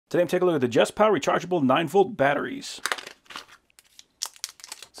Today I'm taking a look at the JESSPOW rechargeable 9-volt batteries.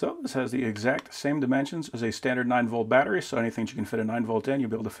 So this has the exact same dimensions as a standard 9-volt battery, so anything you can fit a 9-volt in,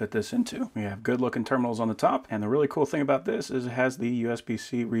 you'll be able to fit this into. We have good looking terminals on the top, and the really cool thing about this is it has the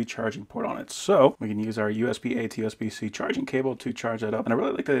USB-C recharging port on it. So we can use our USB-A to USB-C charging cable to charge that up. And I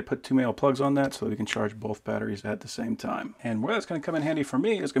really like that they put 2 male plugs on that so that we can charge both batteries at the same time. And where that's going to come in handy for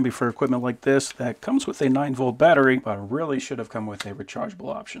me is going to be for equipment like this that comes with a 9-volt battery, but really should have come with a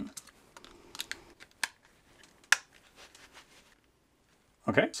rechargeable option.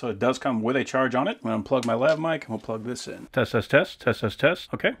 Okay, so it does come with a charge on it. I'm going to unplug my lav mic and we'll plug this in. Test, test, test, test, test,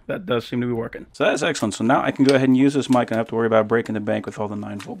 test. Okay, that does seem to be working. So that's excellent. So now I can go ahead and use this mic and I don't have to worry about breaking the bank with all the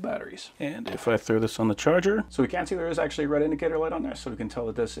 9-volt batteries. And if I throw this on the charger, so we can see there is actually a red indicator light on there, so we can tell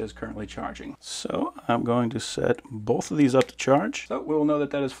that this is currently charging. So I'm going to set both of these up to charge. So we will know that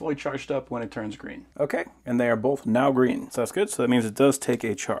that is fully charged up when it turns green. Okay, and they are both now green. So that's good. So that means it does take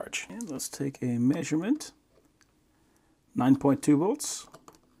a charge. And let's take a measurement. 9.2 volts.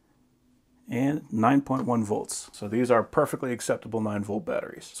 And 9.1 volts. So these are perfectly acceptable 9-volt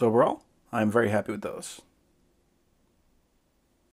batteries. So overall, I'm very happy with those.